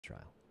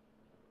trial.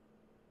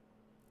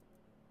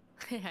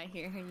 I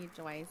hear you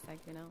twice,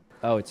 Sykkuno.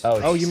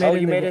 Oh, you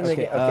made it in the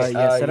game. Okay.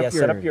 Yeah,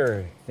 set up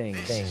your thing.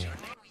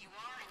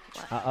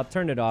 I'll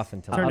turn it off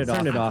until. Turn it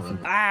off.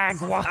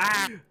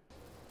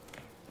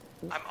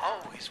 I'm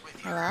always with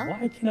you. Hello?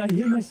 Why can I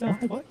hear myself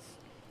twice?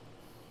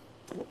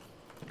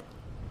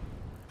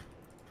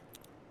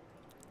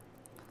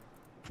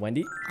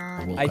 Wendy?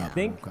 I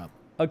think.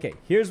 Okay,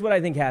 here's what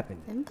I think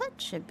happened. Input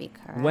should be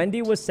correct.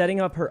 Wendy was setting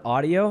up her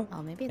audio,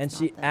 Oh, maybe it's and not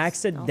she this.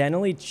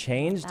 accidentally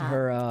changed That.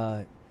 her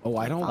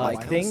I don't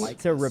like thing this.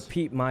 to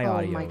repeat my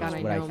audio. Oh my god,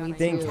 I know, me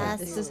think too. Test.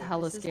 This is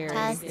hella scary.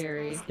 Test.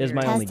 is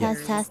my only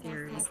guess. Test.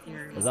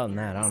 Because other than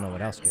that, I don't know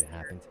what else could have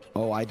happened.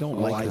 Oh, I don't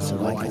like this.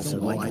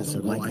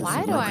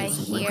 Why do I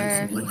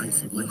hear?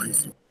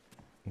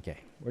 Okay,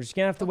 we're just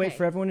gonna have to wait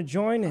for everyone to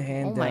join,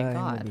 and Oh my and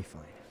God. we'll be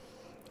fine.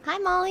 Hi,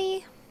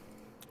 Molly.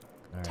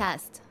 All right.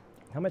 Test.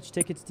 How much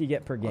tickets do you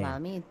get per game? on,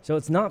 let me So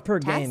it's not per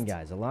test. game,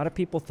 guys. A lot of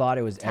people thought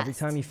it was every Test.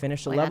 time you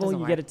finish a Wait, that level,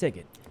 doesn't you get a work.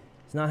 ticket.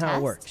 It's not how it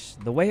Test. works.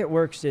 The way it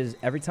works is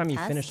every time you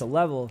finish Test. a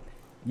level,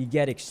 you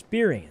get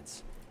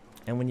experience.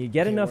 And when you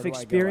get enough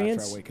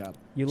experience, you Wake up.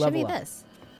 level Should be up. this.